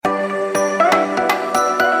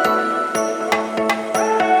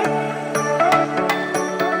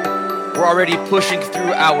already pushing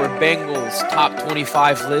through our Bengals top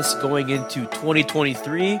 25 list going into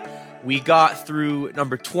 2023. We got through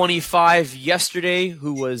number 25 yesterday,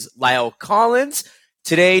 who was Lyle Collins.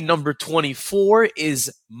 Today, number 24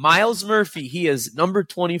 is Myles Murphy. He is number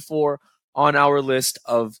 24 on our list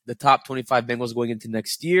of the top 25 Bengals going into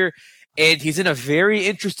next year. And he's in a very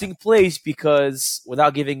interesting place because,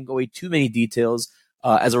 without giving away too many details,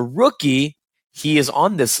 as a rookie, he is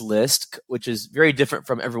on this list, which is very different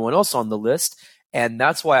from everyone else on the list. And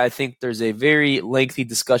that's why I think there's a very lengthy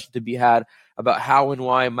discussion to be had about how and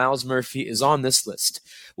why Myles Murphy is on this list.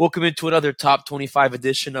 Welcome into another top 25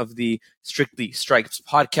 edition of the Strictly Stripes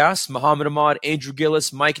podcast. Muhammad Ahmad, Andrew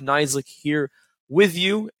Gillis, Mike Neislick here with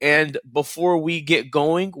you. And before we get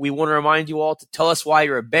going, we want to remind you all to tell us why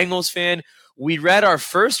you're a Bengals fan. We read our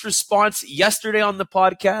first response yesterday on the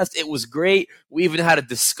podcast. It was great. We even had a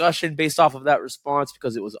discussion based off of that response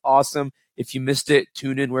because it was awesome. If you missed it,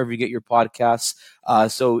 tune in wherever you get your podcasts.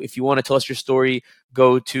 So if you want to tell us your story,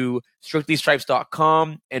 go to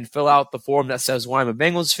strictlystripes.com and fill out the form that says why I'm a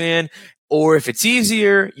Bengals fan. Or if it's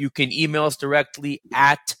easier, you can email us directly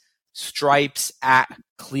at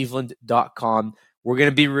stripes@cleveland.com. We're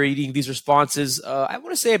going to be reading these responses, I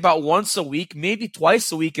want to say about once a week, maybe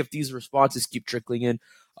twice a week if these responses keep trickling in.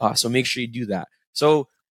 So make sure you do that. So,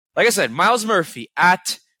 like I said, Myles Murphy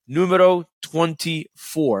at numero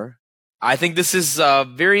 24. I think this is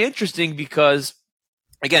very interesting because,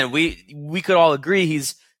 again, we could all agree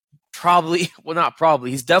he's probably, well, not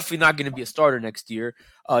probably, he's definitely not going to be a starter next year.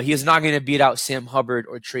 He is not going to beat out Sam Hubbard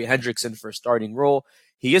or Trey Hendrickson for a starting role.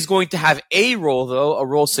 He is going to have a role, though, a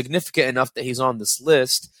role significant enough that he's on this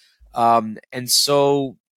list. And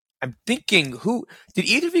so I'm thinking, did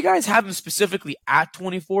either of you guys have him specifically at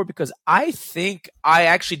 24? Because I think I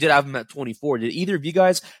actually did have him at 24. Did either of you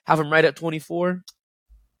guys have him right at 24?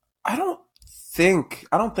 I don't think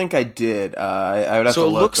I did. I would have to look. So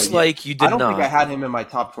it looks like you did not. I don't think I had him in my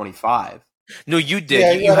top 25. No, you did.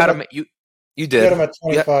 Yeah, you had him. You did. You had him at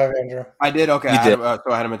 25, Andrew. I did. Okay, you did.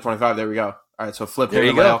 So I had him at 25. There we go. All right, so flip him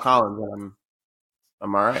to Lyle Collins, and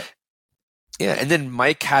I'm all right. Yeah, and then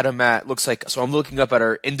Mike had him at, looks like, so I'm looking up at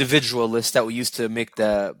our individual list that we used to make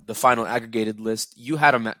the final aggregated list. You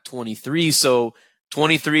had him at 23, so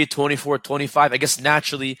 23, 24, 25. I guess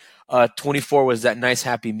naturally 24 was that nice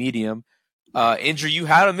happy medium. Andrew, you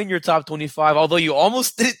had him in your top 25, although you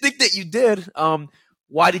almost didn't think that you did.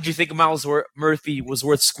 Why did you think Myles Murphy was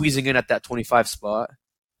worth squeezing in at that 25 spot?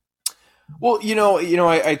 Well,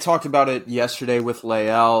 I talked about it yesterday with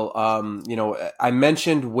Lael. I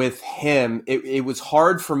mentioned with him, it was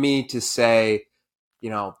hard for me to say,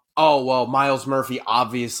 oh, well, Myles Murphy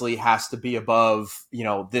obviously has to be above,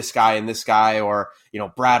 this guy and this guy, or,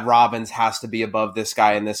 Brad Robbins has to be above this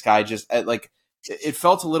guy and this guy. Just like it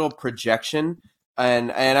felt a little projection,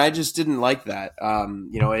 and I just didn't like that.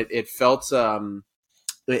 It felt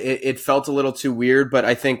it felt a little too weird. But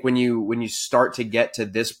I think when you start to get to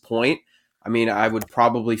this point, I mean, I would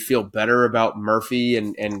probably feel better about Murphy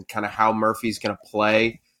and kind of how Murphy's going to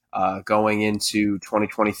play going into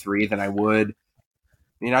 2023 than I would. I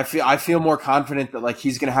mean, I feel more confident that like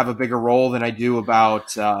he's going to have a bigger role than I do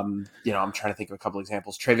about I'm trying to think of a couple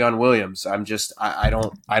examples. Trevion Williams. I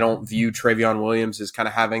don't view Trevion Williams as kind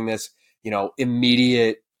of having this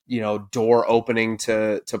immediate door opening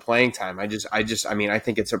to playing time. I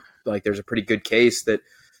think it's there's a pretty good case that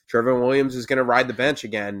Trevion Williams is going to ride the bench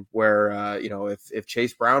again, where, if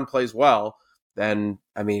Chase Brown plays well, then,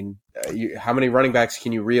 I mean, how many running backs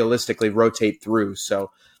can you realistically rotate through?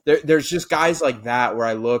 So there's just guys like that where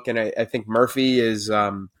I look, and I think Murphy is,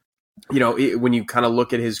 when you kind of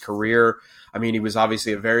look at his career, I mean, he was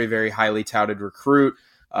obviously a very, very highly touted recruit.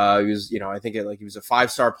 He was, I think he was a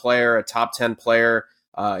 5-star player, a top 10 player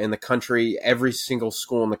in the country. Every single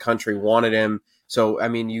school in the country wanted him. So, I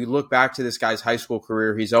mean, you look back to this guy's high school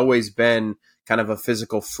career, he's always been kind of a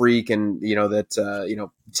physical freak, and,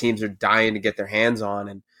 teams are dying to get their hands on.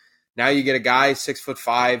 And now you get a guy 6'5",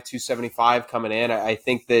 275 coming in. I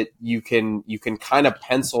think that you can kind of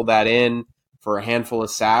pencil that in for a handful of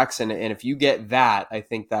sacks. And if you get that, I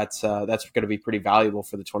think that's going to be pretty valuable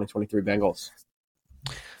for the 2023 Bengals.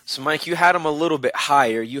 So, Mike, you had him a little bit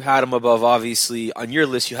higher. You had him above, obviously, on your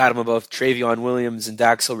list, you had him above Trevion Williams and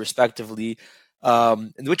Dax Hill, respectively.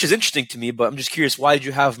 Which is interesting to me, but I'm just curious, why did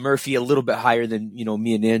you have Murphy a little bit higher than,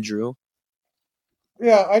 me and Andrew?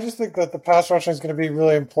 Yeah, I just think that the pass rushing is going to be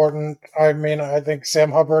really important. I mean, I think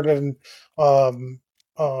Sam Hubbard and Trey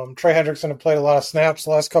Hendrickson have played a lot of snaps the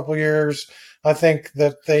last couple of years. I think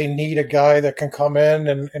that they need a guy that can come in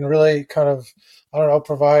and really kind of,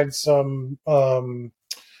 provide some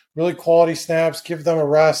really quality snaps, give them a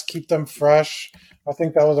rest, keep them fresh. I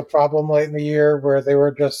think that was a problem late in the year where they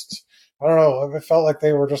were just, I don't know, it felt like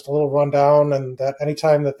they were just a little run down, and that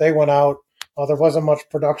anytime that they went out, there wasn't much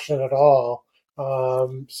production at all.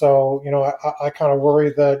 So, I kind of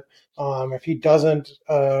worry that if he doesn't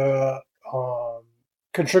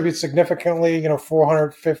contribute significantly,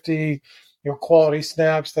 450, quality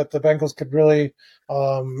snaps, that the Bengals could really,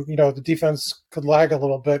 the defense could lag a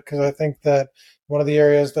little bit, because I think that one of the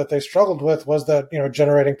areas that they struggled with was that,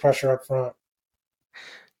 generating pressure up front.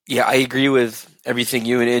 Yeah, I agree with everything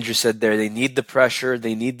you and Andrew said there. They need the pressure,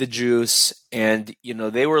 they need the juice, and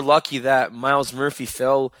they were lucky that Myles Murphy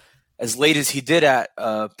fell as late as he did at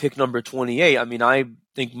pick number 28. I mean, I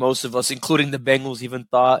think most of us, including the Bengals, even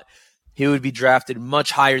thought he would be drafted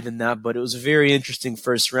much higher than that, but it was a very interesting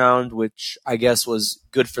first round, which I guess was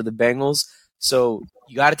good for the Bengals. So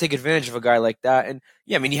you got to take advantage of a guy like that. And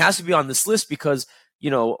yeah, I mean, he has to be on this list because,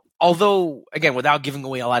 although, again, without giving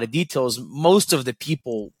away a lot of details, most of the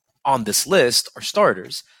people on this list are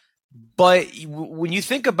starters. But when you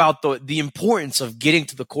think about the importance of getting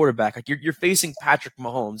to the quarterback, like you're facing Patrick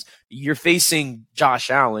Mahomes, you're facing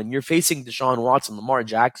Josh Allen, you're facing Deshaun Watson, Lamar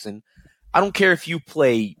Jackson. I don't care if you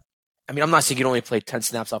play, I mean, I'm not saying you only play 10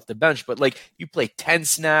 snaps off the bench, but like you play 10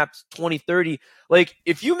 snaps, 20, 30. Like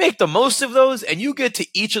if you make the most of those and you get to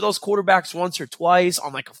each of those quarterbacks once or twice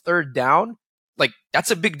on like a third down, like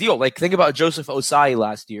that's a big deal. Like think about Joseph Ossai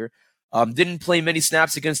last year. Didn't play many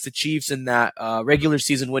snaps against the Chiefs in that regular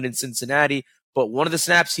season win in Cincinnati, but one of the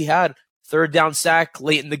snaps he had, third down sack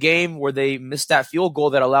late in the game where they missed that field goal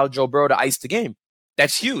that allowed Joe Burrow to ice the game.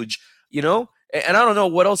 That's huge, And I don't know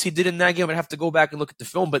what else he did in that game. I'd have to go back and look at the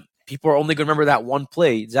film, but people are only going to remember that one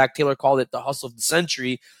play. Zach Taylor called it the hustle of the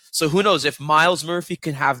century. So who knows if Myles Murphy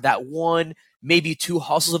can have that one, maybe two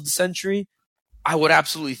hustles of the century, I would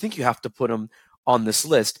absolutely think you have to put him on this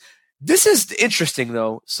list. This is interesting,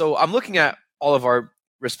 though. So I'm looking at all of our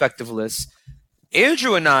respective lists.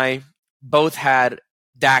 Andrew and I both had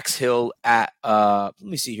Dax Hill at, let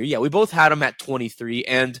me see here. Yeah, we both had him at 23.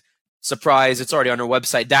 And surprise, it's already on our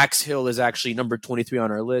website. Dax Hill is actually number 23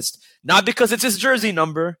 on our list. Not because it's his jersey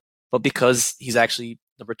number, but because he's actually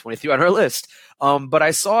number 23 on our list. But I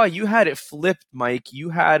saw you had it flipped, Mike. You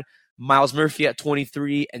had Myles Murphy at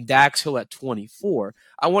 23 and Dax Hill at 24.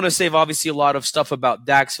 I want to save obviously a lot of stuff about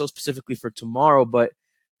Dax Hill specifically for tomorrow, but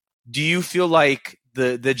do you feel like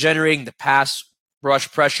the generating the pass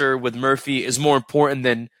rush pressure with Murphy is more important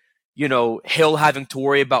than, Hill having to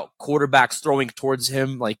worry about quarterbacks throwing towards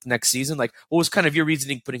him like next season? Like what was kind of your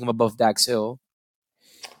reasoning putting him above Dax Hill?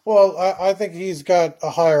 Well, I think he's got a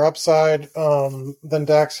higher upside than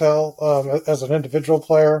Dax Hill as an individual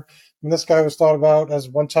player. I mean, this guy was thought about as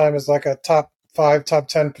one time as like a top 5, top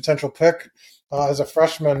 10 potential pick as a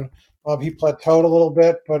freshman. He plateaued a little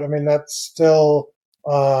bit, but I mean, that's still,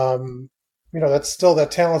 that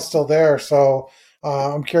talent's still there. So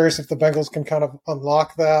I'm curious if the Bengals can kind of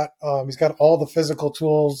unlock that. He's got all the physical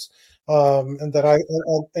tools and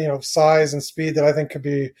that size and speed that I think could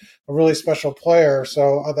be a really special player.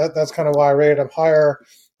 So that's kind of why I rated him higher.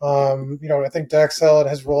 I think Dax Hill and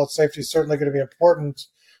his role at safety is certainly going to be important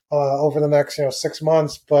over the next 6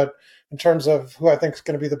 months. But in terms of who I think is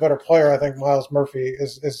going to be the better player, I think Myles Murphy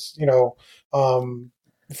is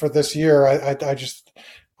for this year.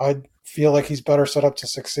 I feel like he's better set up to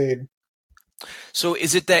succeed. So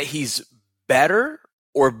is it that he's better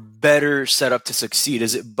or better set up to succeed?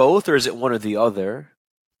 Is it both or is it one or the other?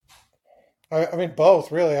 I mean,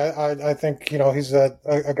 both, really. I think, he's a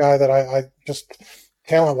guy that I just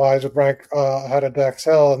talent-wise would rank ahead of Dax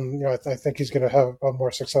Hill, and, I think he's going to have a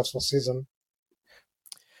more successful season.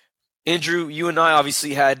 Andrew, you and I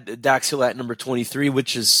obviously had Dax Hill at number 23,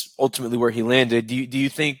 which is ultimately where he landed. Do you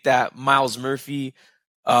think that Myles Murphy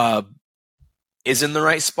is in the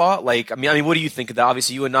right spot? Like, I mean, what do you think of that?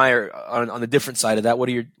 Obviously, you and I are on the different side of that. What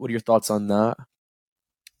are your thoughts on that?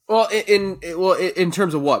 Well, in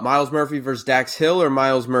terms of what, Myles Murphy versus Dax Hill, or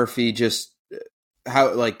Myles Murphy just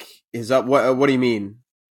how like is up? What do you mean?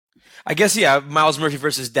 I guess yeah, Myles Murphy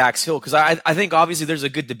versus Dax Hill, because I think obviously there's a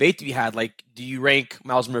good debate to be had. Like, do you rank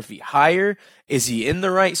Myles Murphy higher? Is he in the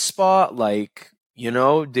right spot? Like,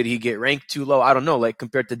 did he get ranked too low? I don't know. Like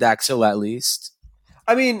compared to Dax Hill, at least.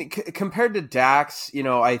 I mean, compared to Dax,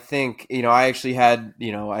 I think, I actually had,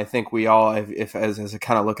 I think we all, if as I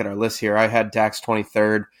kind of look at our list here, I had Dax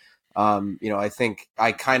 23rd. I think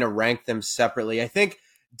I kind of ranked them separately. I think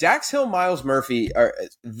Dax Hill, Myles Murphy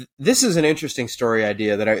this is an interesting story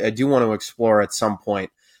idea that I do want to explore at some point.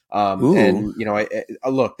 And,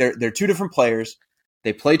 look, they're two different players.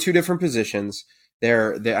 They play two different positions.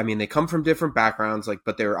 I mean, they come from different backgrounds,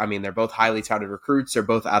 but they're both highly touted recruits. They're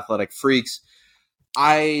both athletic freaks.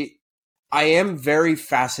 I am very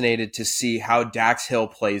fascinated to see how Dax Hill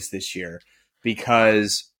plays this year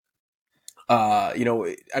because,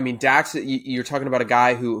 Dax, you're talking about a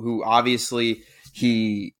guy who obviously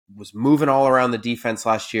he was moving all around the defense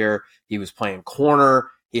last year. He was playing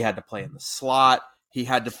corner. He had to play in the slot. He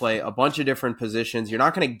had to play a bunch of different positions. You're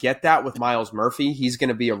not going to get that with Myles Murphy. He's going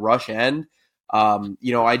to be a rush end. I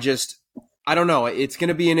don't know. It's going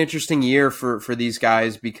to be an interesting year for these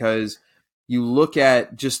guys because you look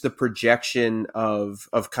at just the projection of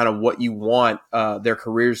kind of what you want their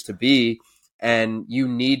careers to be, and you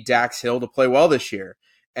need Dax Hill to play well this year.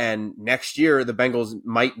 And next year, the Bengals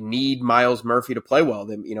might need Myles Murphy to play well.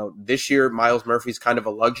 This year, Myles Murphy's kind of a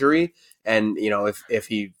luxury. And, if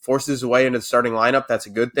he forces his way into the starting lineup, that's a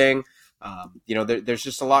good thing. There's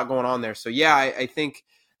just a lot going on there. So, yeah, I think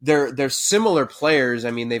they're similar players.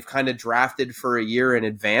 I mean, they've kind of drafted for a year in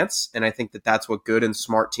advance, and I think that's what good and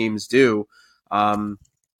smart teams do. But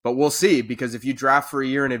we'll see, because if you draft for a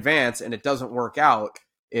year in advance and it doesn't work out,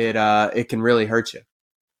 it can really hurt you.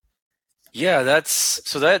 Yeah, that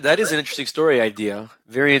is an interesting story idea.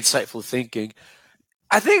 Very insightful thinking.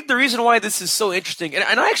 I think the reason why this is so interesting,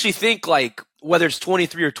 and I actually think whether it's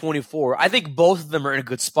 23 or 24, I think both of them are in a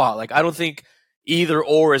good spot. I don't think either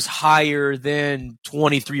or is higher than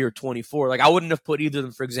 23 or 24. I wouldn't have put either of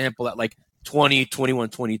them, for example, at 20, 21,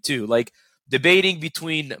 22. Debating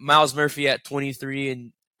between Myles Murphy at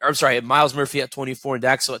 23 Myles Murphy at 24 and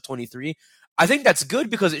Dax Hill at 23. I think that's good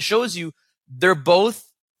because it shows you they're both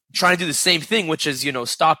trying to do the same thing, which is,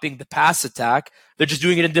 stopping the pass attack. They're just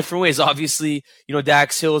doing it in different ways. Obviously,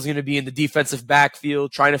 Dax Hill is going to be in the defensive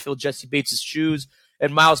backfield, trying to fill Jesse Bates' shoes,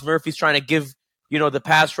 and Myles Murphy's trying to give, the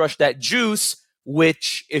pass rush that juice,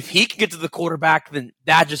 which if he can get to the quarterback, then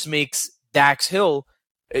that just makes Dax Hill,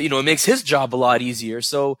 it makes his job a lot easier.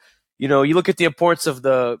 So, you look at the importance of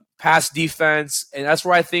the pass defense, and that's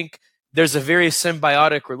where I think there's a very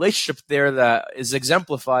symbiotic relationship there that is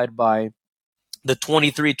exemplified by the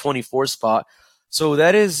 23-24 spot. So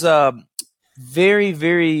that is very,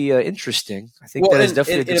 very interesting. I think that is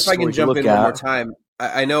definitely a good if I can jump in one more time,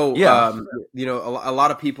 I know, a lot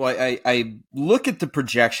of people, I look at the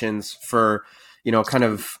projections for, kind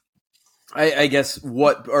of, I guess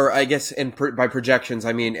by projections,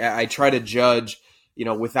 I mean, I try to judge,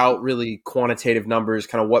 without really quantitative numbers,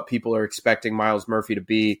 kind of what people are expecting Myles Murphy to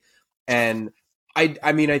be. And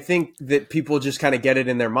I think that people just kind of get it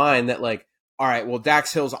in their mind that all right, well,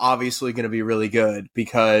 Dax Hill's obviously going to be really good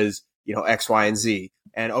because, X, Y, and Z.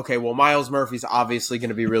 And okay, well, Myles Murphy's obviously going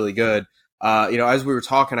to be really good. As we were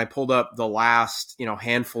talking, I pulled up the last,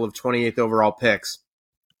 handful of 28th overall picks.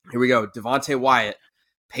 Here we go. Devontae Wyatt,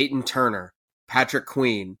 Peyton Turner, Patrick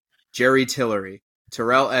Queen, Jerry Tillery,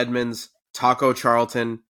 Terrell Edmonds, Taco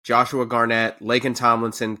Charlton, Joshua Garnett, Laken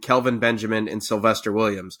Tomlinson, Kelvin Benjamin, and Sylvester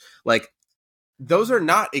Williams. Those are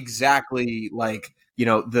not exactly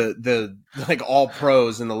the all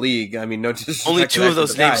pros in the league. I mean, no disrespect. Only two of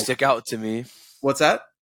those names stick out to me. What's that?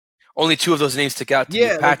 Only two of those names stick out to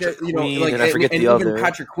me. Patrick Queen, and I forget the other. Even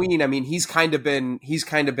Patrick Queen, I mean, he's kind of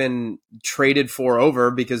been traded for over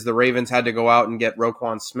because the Ravens had to go out and get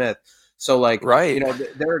Roquan Smith. So right.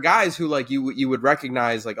 There are guys who you would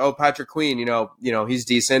recognize Patrick Queen, he's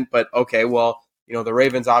decent, but okay, well, the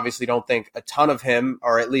Ravens obviously don't think a ton of him,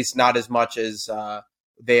 or at least not as much as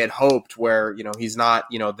they had hoped, where, he's not,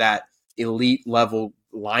 that elite level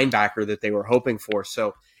linebacker that they were hoping for.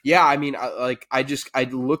 So, yeah, I mean, I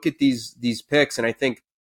look at these picks and I think,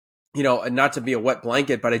 not to be a wet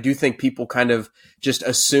blanket, but I do think people kind of just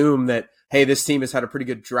assume that, hey, this team has had a pretty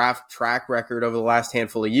good draft track record over the last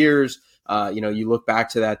handful of years. You look back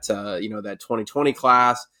to that, that 2020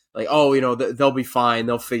 class, they'll be fine.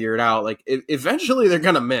 They'll figure it out. Eventually they're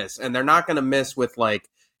going to miss, and they're not going to miss with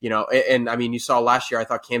and I mean, you saw last year, I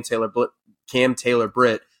thought Cam Taylor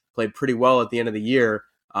Britt played pretty well at the end of the year.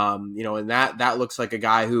 And that looks like a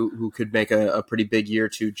guy who could make a pretty big year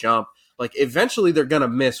two jump. Eventually they're going to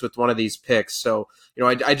miss with one of these picks. So,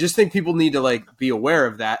 I just think people need to be aware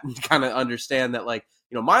of that and kind of understand that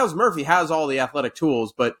Myles Murphy has all the athletic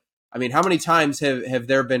tools, but I mean, how many times have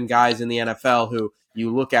there been guys in the NFL who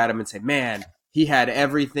you look at him and say, man, he had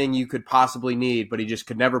everything you could possibly need, but he just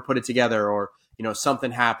could never put it together, or,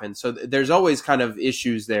 something happened. So there's always kind of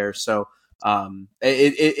issues there. So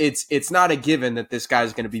it's not a given that this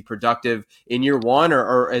guy's going to be productive in year one,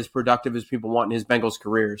 or as productive as people want in his Bengals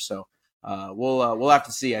career. So we'll have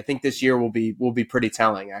to see. I think this year will be pretty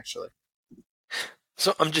telling, actually.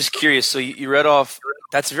 So I'm just curious. So you read off.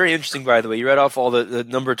 That's very interesting, by the way. You read off all the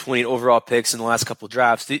number 20 overall picks in the last couple of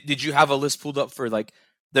drafts. Did you have a list pulled up for like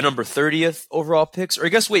the number 30th overall picks? Or I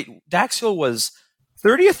guess wait, Dax Hill was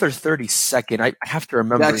 30th or 32nd. I have to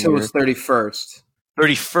remember Dax Hill here. was 31st.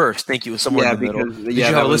 31st. Thank you. It was somewhere in the middle. Did you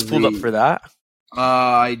have a list pulled up for that?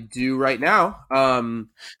 I do right now.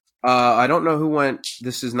 I don't know who went.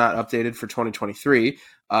 This is not updated for 2023.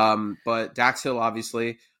 But Dax Hill,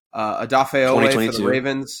 obviously. Odafe Oweh for the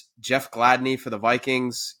Ravens, Jeff Gladney for the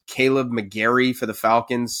Vikings, Caleb McGarry for the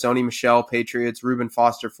Falcons, Sony Michel, Patriots, Reuben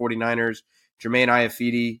Foster, 49ers, Jermaine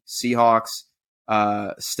Iafidi, Seahawks,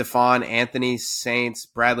 Stephon Anthony, Saints,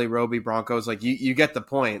 Bradley Roby, Broncos. Like, you get the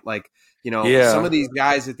point. Like, some of these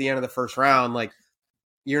guys at the end of the first round, like,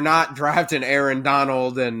 you're not drafting Aaron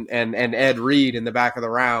Donald and Ed Reed in the back of the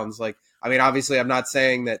rounds. Like, I mean, obviously I'm not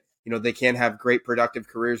saying that, they can't have great productive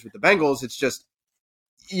careers with the Bengals. It's just,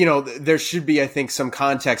 there should be, I think, some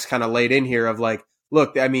context kind of laid in here of like,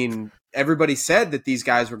 look, I mean, everybody said that these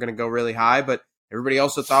guys were going to go really high, but everybody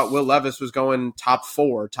also thought Will Levis was going top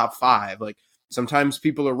 4, top 5. Like, sometimes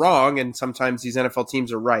people are wrong and sometimes these NFL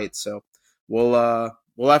teams are right. So we'll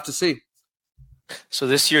have to see. So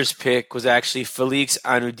this year's pick was actually Felix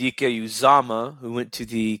Anudike-Uzomah, who went to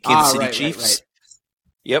the Kansas City Chiefs. Right.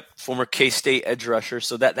 Yep, former K-State edge rusher.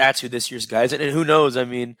 So that's who this year's guy is. And who knows, I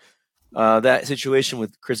mean, that situation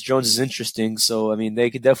with Chris Jones is interesting. So, I mean,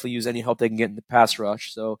 they could definitely use any help they can get in the pass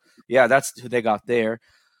rush. So, yeah, that's who they got there.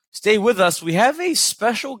 Stay with us. We have a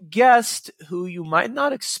special guest who you might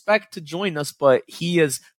not expect to join us, but he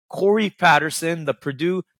is Corey Patterson, the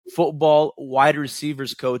Purdue football wide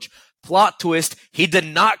receivers coach. Plot twist, he did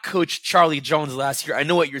not coach Charlie Jones last year. I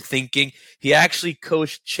know what you're thinking. He actually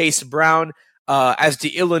coached Chase Brown as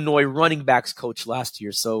the Illinois running backs coach last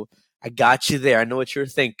year. So I got you there. I know what you're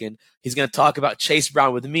thinking. He's going to talk about Chase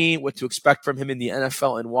Brown with me, what to expect from him in the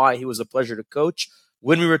NFL, and why he was a pleasure to coach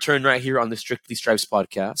when we return right here on the Strictly Stripes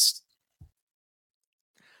podcast.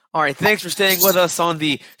 All right, thanks for staying with us on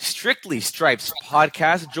the Strictly Stripes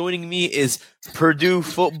podcast. Joining me is Purdue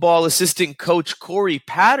football assistant coach Corey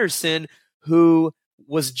Patterson, who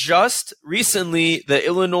was just recently the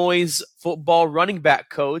Illinois football running back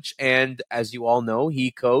coach. And as you all know,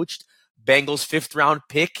 he coached Bengals 5th-round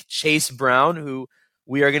pick Chase Brown, who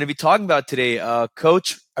we are going to be talking about today.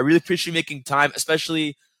 Coach, I really appreciate you making time,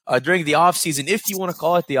 especially during the offseason, if you want to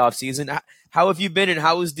call it the offseason. How have you been, and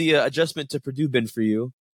how has the adjustment to Purdue been for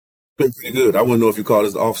you? Been pretty good. I wouldn't know if you call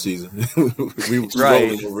this the off season. we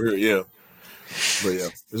rolling over here, yeah. But yeah,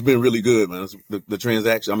 it's been really good, man. The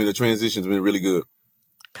transition's been really good.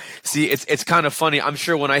 See, it's kind of funny. I'm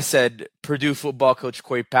sure when I said Purdue football coach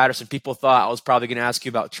Corey Patterson, people thought I was probably going to ask you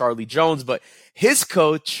about Charlie Jones, but his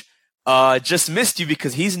coach just missed you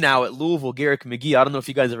because he's now at Louisville, Garrick McGee. I don't know if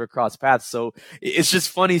you guys ever crossed paths, so it's just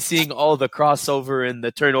funny seeing all the crossover and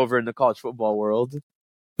the turnover in the college football world.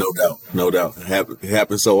 No doubt. It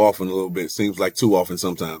happens so often a little bit. Seems like too often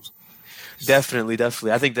sometimes. Definitely.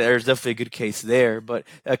 I think that there's definitely a good case there. But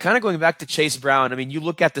kind of going back to Chase Brown, I mean, you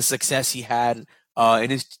look at the success he had in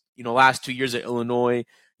his last 2 years at Illinois,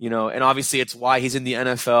 and obviously it's why he's in the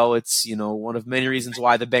NFL. It's one of many reasons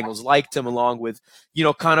why the Bengals liked him, along with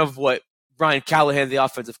kind of what Brian Callahan, the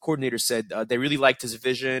offensive coordinator, said. They really liked his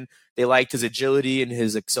vision. They liked his agility and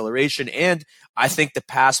his acceleration. And I think the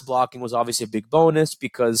pass blocking was obviously a big bonus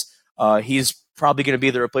because he's probably going to be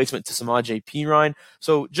the replacement to Samaje Perine.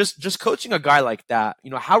 So just coaching a guy like that,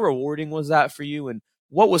 how rewarding was that for you? And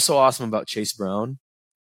what was so awesome about Chase Brown?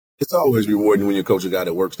 It's always rewarding when you coach a guy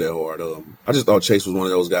that works that hard. I just thought Chase was one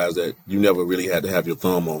of those guys that you never really had to have your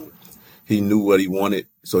thumb on. He knew what he wanted,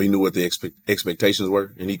 so he knew what the expectations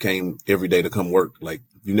were, and he came every day to come work. Like,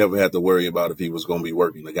 you never had to worry about if he was going to be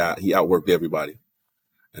working. The guy, he outworked everybody.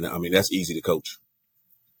 And, I mean, that's easy to coach.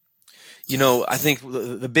 I think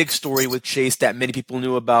the big story with Chase that many people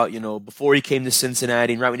knew about, before he came to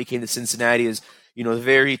Cincinnati and right when he came to Cincinnati is, the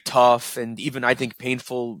very tough and even, I think,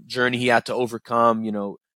 painful journey he had to overcome,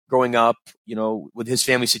 growing up, with his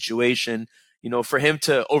family situation, for him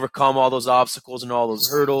to overcome all those obstacles and all those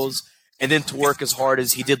hurdles and then to work as hard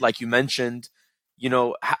as he did, like you mentioned,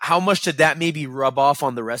 how much did that maybe rub off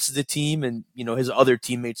on the rest of the team and, his other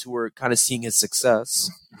teammates who were kind of seeing his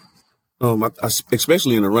success?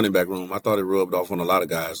 Especially in the running back room, I thought it rubbed off on a lot of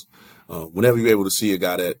guys. Whenever you're able to see a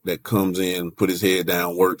guy that comes in, put his head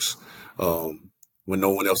down, works, when no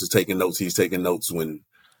one else is taking notes, he's taking notes. When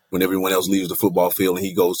everyone else leaves the football field and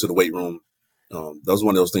he goes to the weight room, those are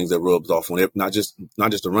one of those things that rubs off on not just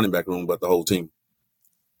the running back room, but the whole team.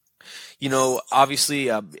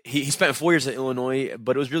 Obviously, he spent 4 years at Illinois,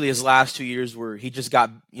 but it was really his last 2 years where he just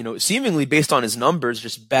got, seemingly based on his numbers,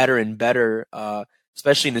 just better and better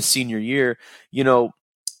especially in his senior year.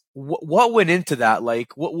 What went into that?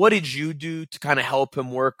 Like, what did you do to kind of help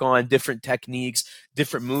him work on different techniques,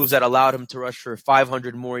 different moves that allowed him to rush for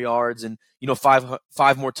 500 more yards and,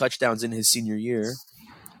 five more touchdowns in his senior year?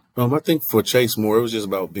 I think for Chase Moore, it was just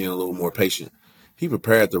about being a little more patient. He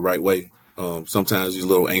prepared the right way. Sometimes he's a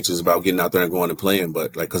little anxious about getting out there and going and playing,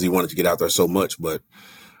 but because he wanted to get out there so much. But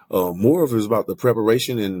more of it was about the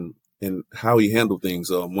preparation and how he handled things.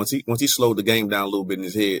 Once he slowed the game down a little bit in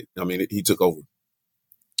his head, he took over.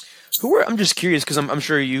 I'm just curious because I'm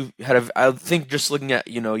sure you had I think just looking at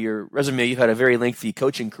your resume, you've had a very lengthy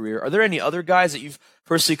coaching career. Are there any other guys that you've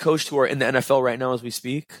personally coached who are in the NFL right now as we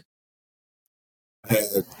speak? I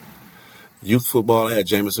had youth football. I had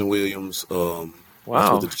Jameson Williams. Wow.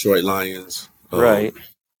 With the Detroit Lions. Right.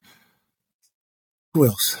 Who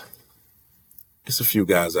else? It's a few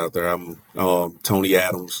guys out there. Tony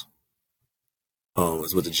Adams.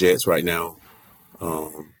 Is with the Jets right now.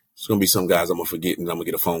 It's going to be some guys I'm going to forget, and I'm going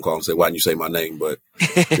to get a phone call and say, why didn't you say my name? But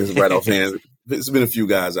just right offhand, there's been a few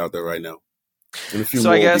guys out there right now. And a few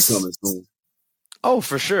more will be coming soon. Oh,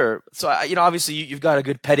 for sure. So, obviously you've got a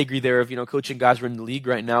good pedigree there of, coaching guys who are in the league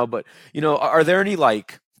right now. But, are there any,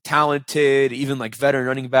 talented, even, veteran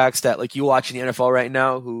running backs that, you watch in the NFL right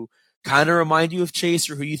now who kind of remind you of Chase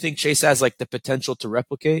or who you think Chase has, the potential to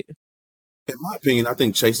replicate? In my opinion, I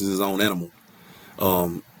think Chase is his own animal.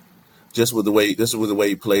 Just with the way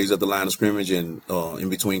he plays at the line of scrimmage and in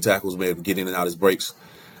between tackles, maybe get in and out his breaks.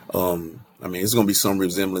 It's going to be some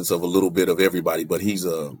resemblance of a little bit of everybody, but he's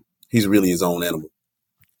really his own animal.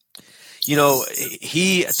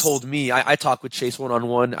 He told me, I talked with Chase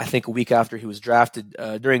one-on-one, I think a week after he was drafted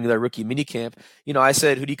during their rookie minicamp. I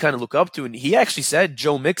said, who do you kind of look up to? And he actually said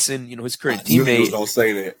Joe Mixon, his current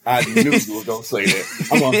teammate. I knew you was going to say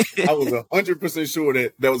that. I was 100% sure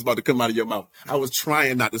that was about to come out of your mouth. I was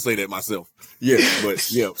trying not to say that myself. Yeah,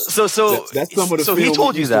 but yeah. So that's some of the film he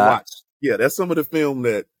told you that. Yeah, that's some of the film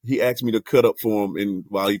that he asked me to cut up for him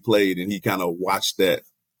while he played, and he kind of watched that.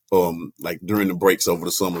 During the breaks over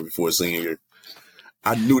the summer before his senior year.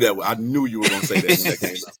 I knew you were going to say that when that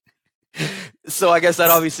came out. So I guess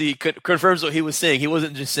that obviously confirms what he was saying. He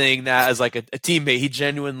wasn't just saying that as a teammate. He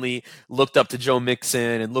genuinely looked up to Joe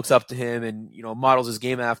Mixon and looks up to him and, models his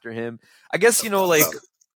game after him. I guess,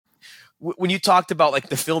 when you talked about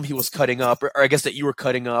the film he was cutting up or I guess that you were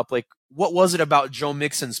cutting up, what was it about Joe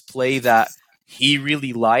Mixon's play that he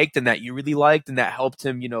really liked and that you really liked and that helped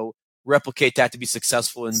him, replicate that to be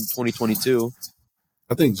successful in 2022?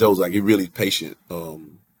 I think Joe's he's really patient.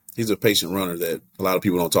 He's a patient runner that a lot of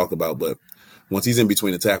people don't talk about, but once he's in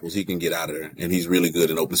between the tackles, he can get out of there, and he's really good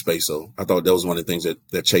in open space. So I thought that was one of the things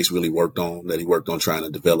that Chase really worked on, that he worked on trying to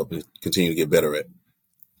develop and continue to get better at.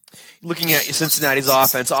 Looking at Cincinnati's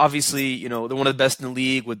offense, obviously, they're one of the best in the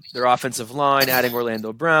league with their offensive line, adding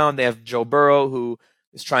Orlando Brown. They have Joe Burrow, who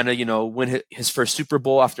is trying to, win his first Super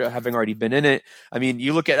Bowl after having already been in it.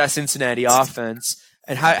 You look at that Cincinnati offense,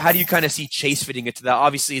 and how do you kind of see Chase fitting into that?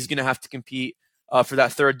 Obviously, he's going to have to compete for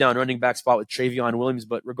that third down running back spot with Travion Williams,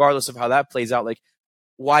 but regardless of how that plays out,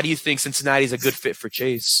 why do you think Cincinnati is a good fit for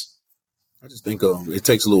Chase? I just think it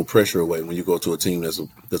takes a little pressure away when you go to a team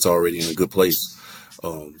that's already in a good place.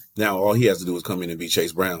 Now, all he has to do is come in and be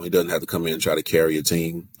Chase Brown. He doesn't have to come in and try to carry a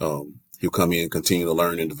team. He'll come in and continue to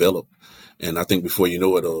learn and develop. And I think before you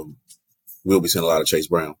know it, we'll be seeing a lot of Chase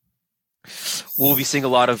Brown. We'll be seeing a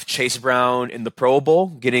lot of Chase Brown in the Pro Bowl,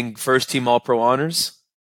 getting first-team All-Pro honors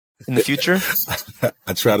in the future.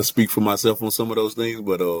 I try to speak for myself on some of those things,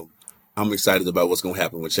 but I'm excited about what's going to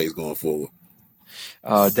happen with Chase going forward.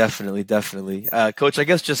 Definitely. Coach, I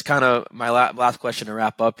guess just kind of my last question to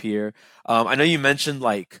wrap up here. I know you mentioned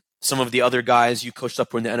some of the other guys you coached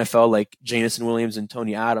up in the NFL, like Jameson Williams and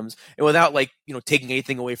Tony Adams. And without taking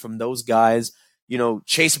anything away from those guys,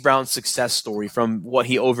 Chase Brown's success story from what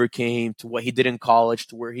he overcame to what he did in college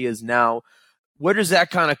to where he is now, where does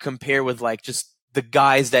that kind of compare with just the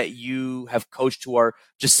guys that you have coached who are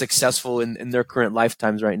just successful in their current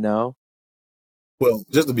lifetimes right now? Well,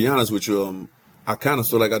 just to be honest with you, I kind of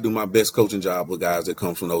feel like I do my best coaching job with guys that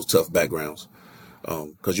come from those tough backgrounds,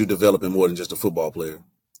 because you're developing more than just a football player.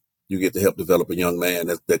 You get to help develop a young man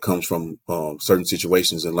that comes from certain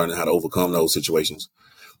situations and learning how to overcome those situations.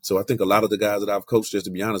 So I think a lot of the guys that I've coached, just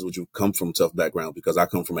to be honest with you, come from tough background, because I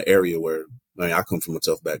come from an area where I come from a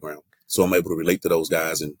tough background. So I'm able to relate to those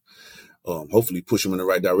guys and hopefully push them in the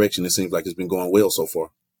right direction. It seems like it's been going well so far.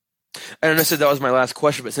 And I said that was my last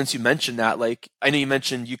question, but since you mentioned that, I know you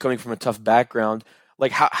mentioned you coming from a tough background.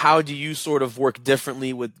 How do you sort of work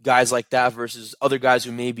differently with guys like that versus other guys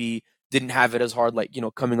who maybe didn't have it as hard,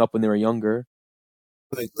 coming up when they were younger?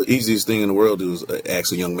 I think the easiest thing in the world is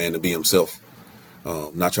ask a young man to be himself.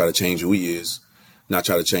 not try to change who he is, not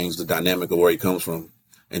try to change the dynamic of where he comes from,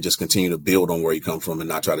 and just continue to build on where he comes from and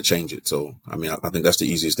not try to change it. So, I mean, I think that's the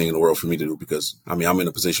easiest thing in the world for me to do because, I mean, I'm in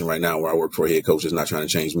a position right now where I work for a head coach that's not trying to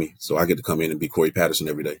change me. So I get to come in and be Corey Patterson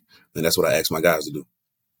every day. And that's what I ask my guys to do.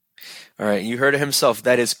 All right, you heard it himself.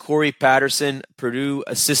 That is Corey Patterson, Purdue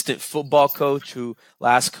assistant football coach who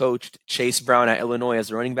last coached Chase Brown at Illinois as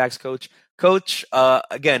the running backs coach. Coach,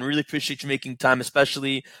 again, really appreciate you making time,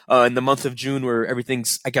 especially in the month of June where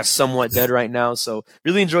everything's, I guess, somewhat dead right now. So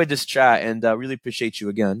really enjoyed this chat and really appreciate you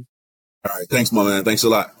again. All right, thanks, my man. Thanks a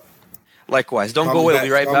lot. Likewise. Don't go away. We'll be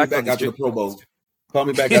right back. Call me back after the Pro Bowl. Call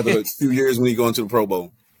me back after a few years when you go into the Pro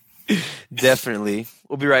Bowl. Definitely.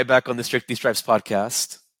 We'll be right back on the Strictly Stripes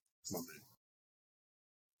podcast.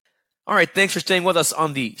 All right, thanks for staying with us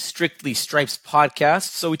on the Strictly Stripes podcast.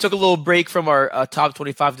 So we took a little break from our top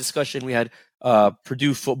 25 discussion. We had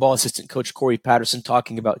Purdue football assistant coach Corey Patterson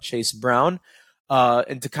talking about Chase Brown.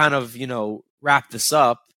 And to kind of, wrap this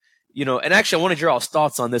up, and actually I wanted your all's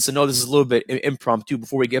thoughts on this. I know this is a little bit impromptu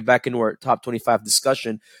before we get back into our top 25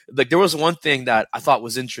 discussion. Like there was one thing that I thought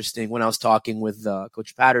was interesting when I was talking with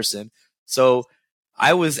Coach Patterson. So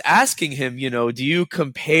I was asking him, do you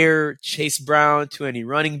compare Chase Brown to any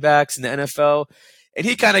running backs in the NFL? And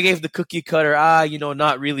he kind of gave the cookie cutter,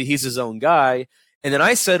 not really. He's his own guy. And then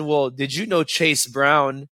I said, well, did you know Chase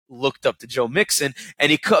Brown looked up to Joe Mixon?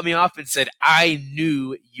 And he cut me off and said, I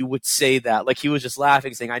knew you would say that. Like he was just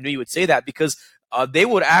laughing, saying, I knew you would say that because they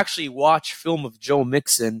would actually watch film of Joe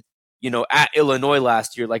Mixon, at Illinois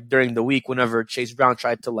last year, like during the week, whenever Chase Brown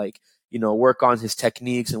tried to work on his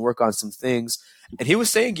techniques and work on some things. And he was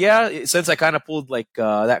saying, yeah, since I kind of pulled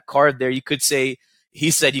that card there, you could say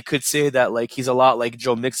that he's a lot like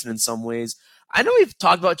Joe Mixon in some ways. I know we've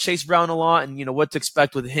talked about Chase Brown a lot and, what to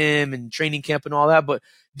expect with him and training camp and all that, but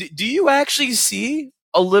do you actually see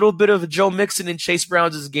a little bit of Joe Mixon in Chase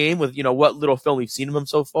Brown's game with, what little film we've seen of him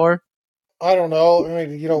so far? I don't know. I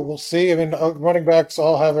mean, we'll see. I mean, running backs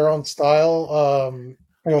all have their own style.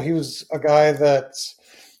 He was a guy that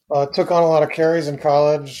took on a lot of carries in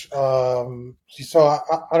college. So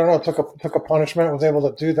I don't know, took a punishment, was able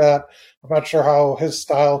to do that. I'm not sure how his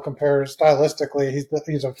style compares stylistically.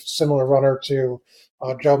 He's a similar runner to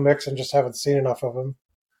Joe Mixon, just haven't seen enough of him.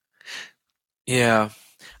 Yeah.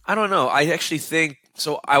 I don't know. I actually think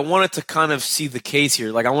so. I wanted to kind of see the case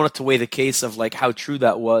here. I wanted to weigh the case of how true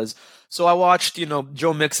that was. So I watched,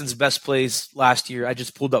 Joe Mixon's best plays last year. I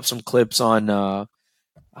just pulled up some clips on,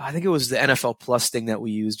 I think it was the NFL Plus thing that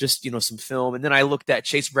we used, just, some film. And then I looked at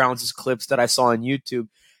Chase Brown's clips that I saw on YouTube.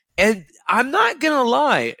 And I'm not going to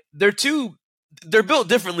lie, they're built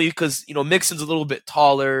differently because, Mixon's a little bit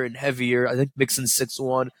taller and heavier. I think Mixon's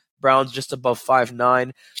 6'1", Brown's just above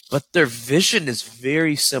 5'9", but their vision is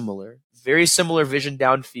very similar vision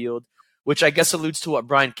downfield, which I guess alludes to what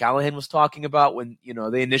Brian Callahan was talking about when,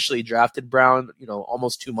 they initially drafted Brown,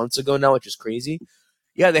 almost 2 months ago now, which is crazy.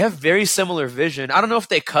 Yeah, they have very similar vision. I don't know if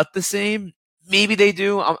they cut the same. Maybe they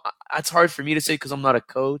do. It's hard for me to say because I'm not a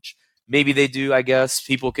coach. Maybe they do, I guess.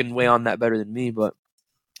 People can weigh on that better than me, but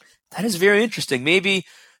that is very interesting. Maybe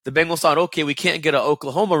the Bengals thought, okay, we can't get an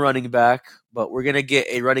Oklahoma running back, but we're going to get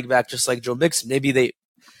a running back just like Joe Mixon. Maybe like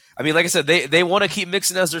I said, they want to keep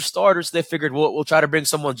Mixon as their starter, so they figured we'll try to bring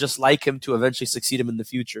someone just like him to eventually succeed him in the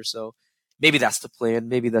future. So maybe that's the plan.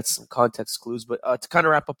 Maybe that's some context clues. But to kind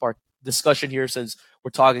of wrap up our discussion here, since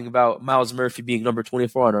we're talking about Myles Murphy being number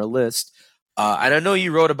 24 on our list, and I know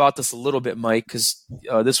you wrote about this a little bit, Mike, because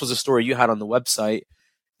this was a story you had on the website,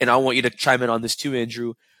 and I want you to chime in on this too,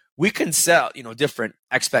 Andrew. We can set, different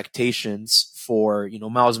expectations for,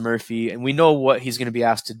 Myles Murphy, and we know what he's going to be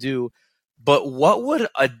asked to do. But what would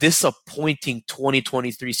a disappointing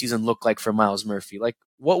 2023 season look like for Myles Murphy?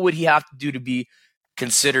 What would he have to do to be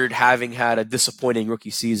considered having had a disappointing rookie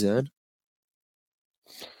season?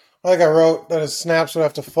 I think I wrote that his snaps would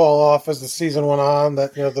have to fall off as the season went on,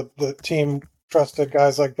 that, the team trusted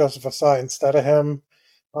guys like Joseph Asai instead of him.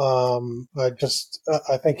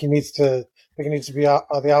 I think he needs to be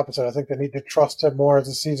the opposite. I think they need to trust him more as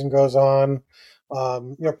the season goes on.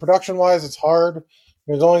 Production-wise, it's hard.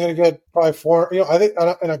 He's only going to get probably 4. I think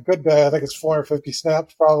in a good day, I think it's 450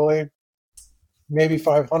 snaps, probably, maybe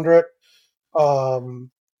 500.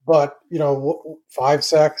 But 5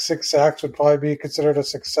 sacks, 6 sacks would probably be considered a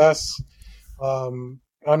success. I'm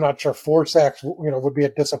not sure 4 sacks, would be a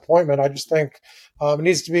disappointment. I just think it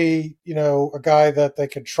needs to be, a guy that they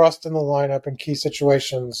can trust in the lineup in key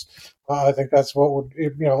situations. I think that's what would,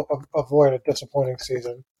 avoid a disappointing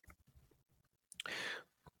season.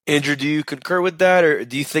 Andrew, do you concur with that, or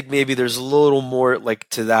do you think maybe there's a little more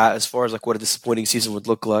to that as far as what a disappointing season would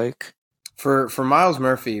look like? For Myles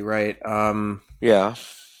Murphy, right? Yeah.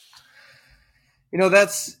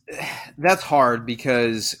 That's hard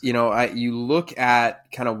because, you look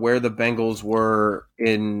at kind of where the Bengals were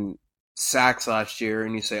in sacks last year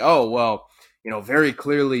and you say, oh, well, very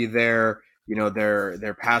clearly their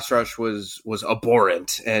pass rush was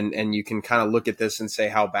abhorrent. And you can kind of look at this and say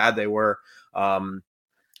how bad they were. And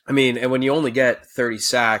when you only get 30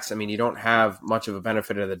 sacks, you don't have much of a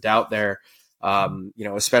benefit of the doubt there.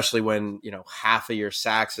 Especially when, half of your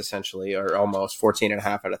sacks essentially, or almost 14 and a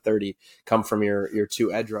half out of 30 come from your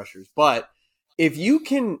two edge rushers. But if you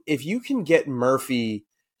can get Murphy,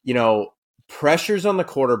 pressures on the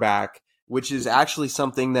quarterback, which is actually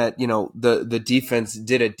something that, the defense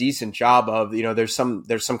did a decent job of, there's some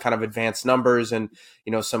kind of advanced numbers and,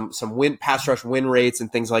 some pass rush win rates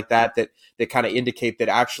and things like that kind of indicate that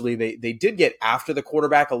actually they did get after the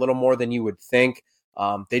quarterback a little more than you would think.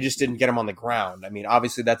 They just didn't get him on the ground.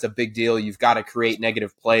 Obviously that's a big deal. You've got to create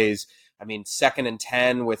negative plays. 2nd and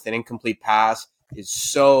 10 with an incomplete pass is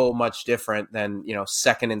so much different than,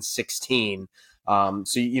 2nd and 16. So,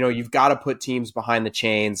 you've got to put teams behind the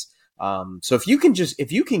chains. So if you can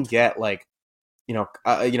get similar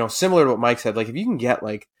to what Mike said, if you can get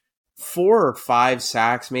 4 or 5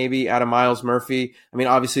 sacks maybe out of Myles Murphy.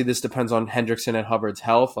 Obviously this depends on Hendrickson and Hubbard's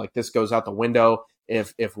health. This goes out the window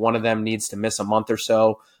if one of them needs to miss a month or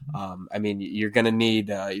so. You're gonna need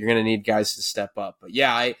guys to step up. But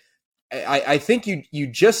yeah, I think you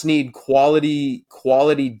just need quality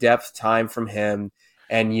depth time from him,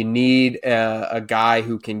 and you need a guy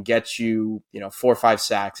who can get you 4 or 5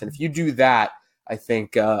 sacks. And if you do that, I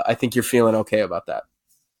think you're feeling okay about that.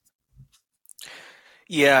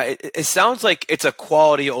 Yeah, it sounds like it's a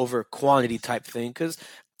quality over quantity type thing because,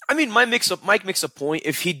 Mike makes a point.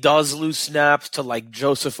 If he does lose snaps to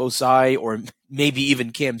Joseph Osai or maybe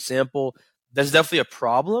even Cam Sample, that's definitely a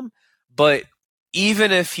problem. But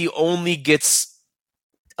even if he only gets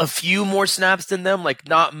a few more snaps than them,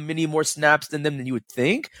 not many more snaps than them than you would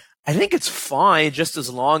think, I think it's fine just as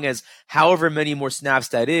long as however many more snaps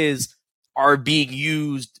that is are being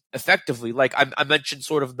used effectively. I mentioned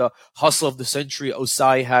sort of the hustle of the century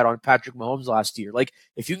Osai had on Patrick Mahomes last year.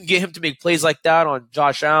 If you can get him to make plays like that on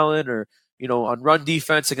Josh Allen or, on run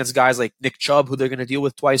defense against guys like Nick Chubb, who they're going to deal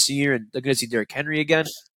with twice a year, and they're going to see Derrick Henry again,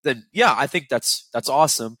 then yeah, I think that's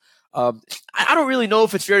awesome. I don't really know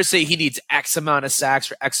if it's fair to say he needs X amount of sacks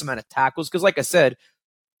or X amount of tackles because, like I said,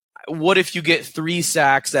 what if you get 3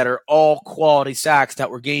 sacks that are all quality sacks that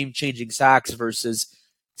were game-changing sacks versus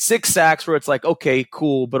 6 sacks where it's okay,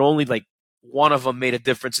 cool, but only one of them made a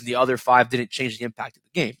difference and the other 5 didn't change the impact of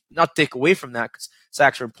the game. Not take away from that because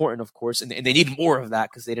sacks are important, of course, and they need more of that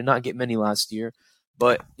because they did not get many last year.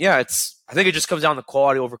 But yeah, I think it just comes down to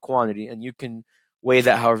quality over quantity, and you can weigh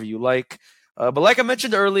that however you like. But like I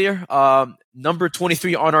mentioned earlier, number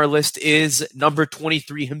 23 on our list is number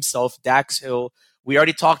 23 himself, Dax Hill. We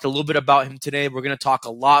already talked a little bit about him today. We're going to talk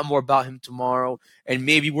a lot more about him tomorrow and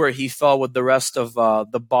maybe where he fell with the rest of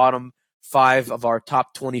the bottom 5 of our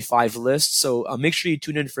top 25 list. So make sure you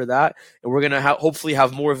tune in for that. And we're going to hopefully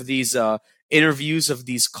have more of these interviews of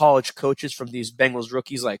these college coaches from these Bengals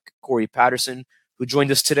rookies like Corey Patterson, who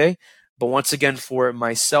joined us today. But once again, for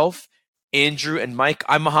myself, Andrew, and Mike,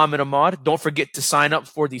 I'm Muhammad Ahmad. Don't forget to sign up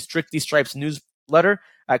for the Strictly Stripes newsletter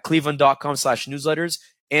at cleveland.com/newsletters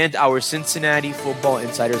and our Cincinnati Football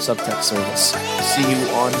Insider Subtext service. See you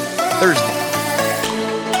on Thursday.